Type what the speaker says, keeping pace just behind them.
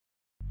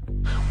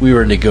We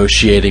were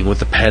negotiating with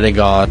the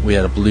Pentagon. We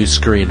had a blue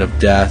screen of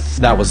death.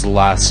 That was the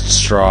last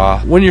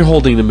straw. When you're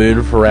holding the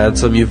moon for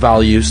ransom, you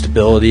value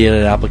stability in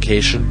an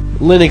application.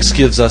 Linux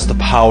gives us the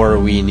power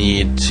we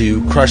need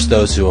to crush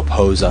those who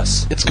oppose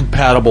us. It's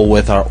compatible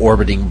with our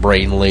orbiting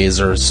brain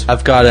lasers.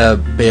 I've got a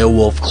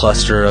Beowulf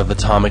cluster of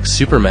atomic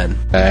supermen.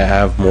 I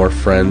have more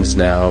friends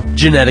now.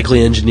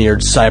 Genetically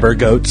engineered cyber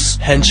goats,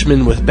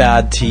 henchmen with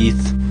bad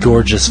teeth,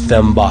 gorgeous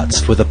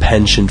fembots with a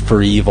penchant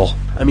for evil.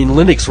 I mean,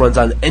 Linux runs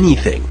on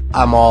anything.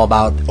 I'm all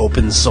about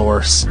open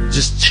source. It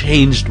just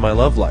changed my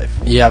love life.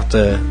 You have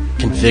to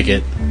config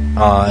it,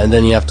 and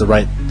then you have to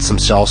write some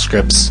shell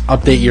scripts,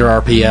 update your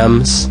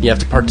RPMs, you have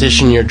to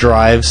partition your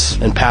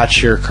drives and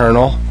patch your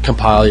kernel,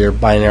 compile your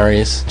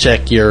binaries,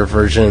 check your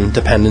version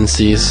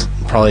dependencies,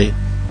 probably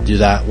do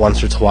that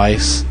once or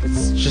twice.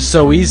 It's just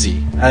so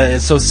easy.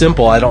 It's so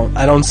simple. I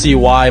don't see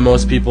why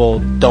most people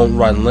don't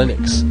run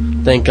Linux.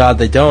 Thank God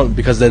they don't,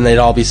 because then they'd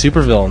all be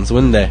supervillains,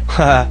 wouldn't they?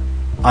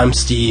 I'm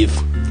Steve,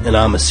 and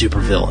I'm a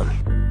supervillain.